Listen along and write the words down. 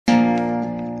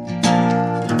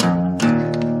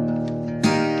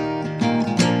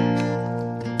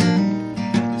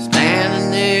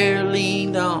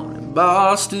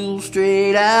bar stool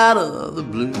straight out of the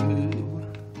blue.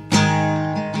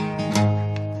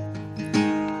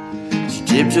 She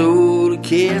tiptoed a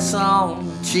kiss on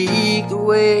the cheek the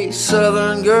way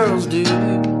southern girls do.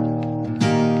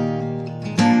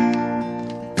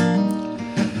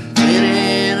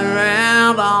 Spinning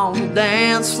around on the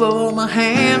dance floor, my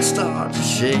hands start to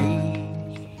shake.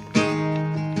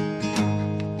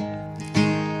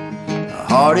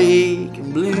 Heartache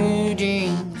and blue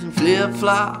jeans and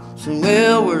flip-flops and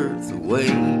well worth the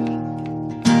wait.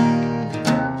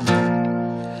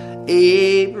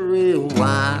 April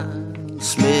wine,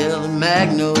 smell of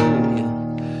magnolia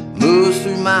moves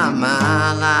through my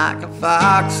mind like a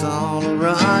fox on a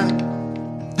run.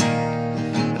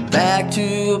 Back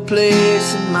to a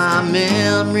place in my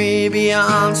memory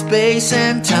beyond space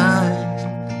and time.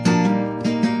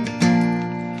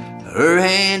 Her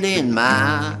hand in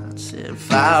mine,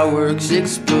 fireworks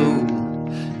explode,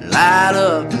 light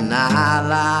up the night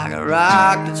like a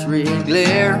rocket's red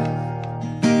glare.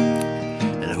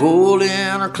 And holding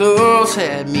her close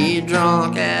had me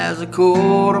drunk as a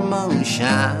quart of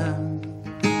moonshine.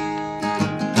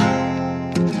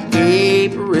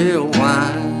 April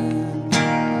wine.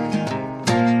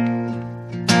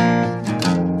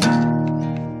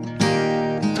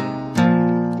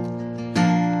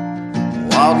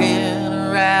 Walking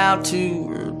her out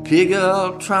to pick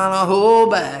up, trying to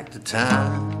hold back the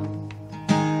time.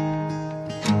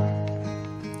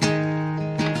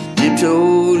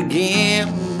 Tiptoed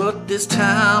again, but this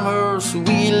time her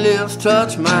sweet lips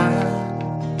touched mine.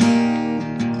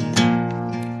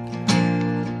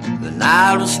 The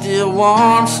night was still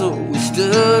warm, so we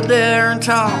stood there and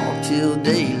talked till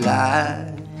daylight.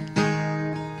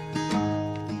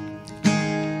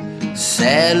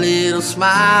 Sad little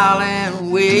smile and a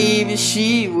wave as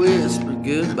she whispered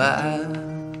goodbye.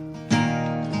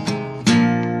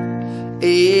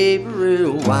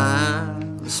 April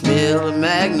wine, the smell of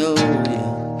magnolia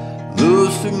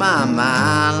moves through my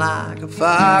mind like a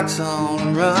fox on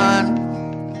a run.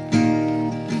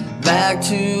 Back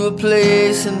to a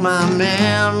place in my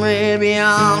memory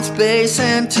beyond space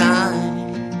and time.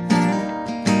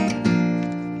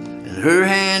 And her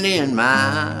hand in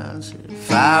mine,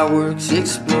 fireworks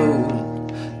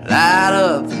explode, light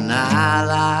up the night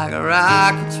like a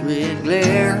rocket's red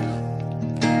glare.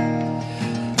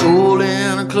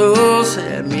 Holding her close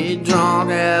had me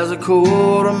drunk as a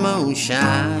quart of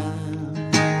moonshine.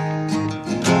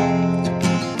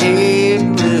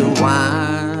 April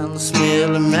wine, the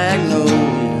smell of magnolia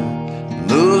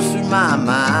moves through my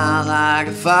mind like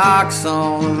a fox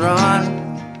on the run.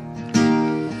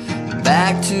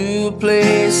 Back to a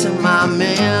place in my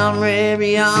memory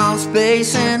beyond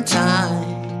space and time.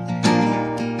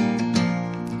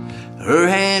 Her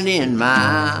hand in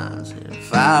mine,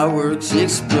 fireworks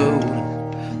explode,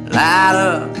 light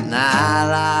up the night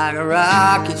like a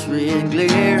rocket's red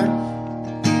glare.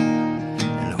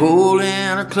 And holding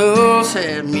her close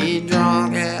had me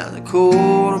drunk as a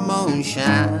quart of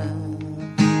moonshine.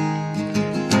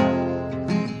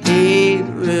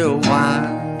 April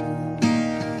wine.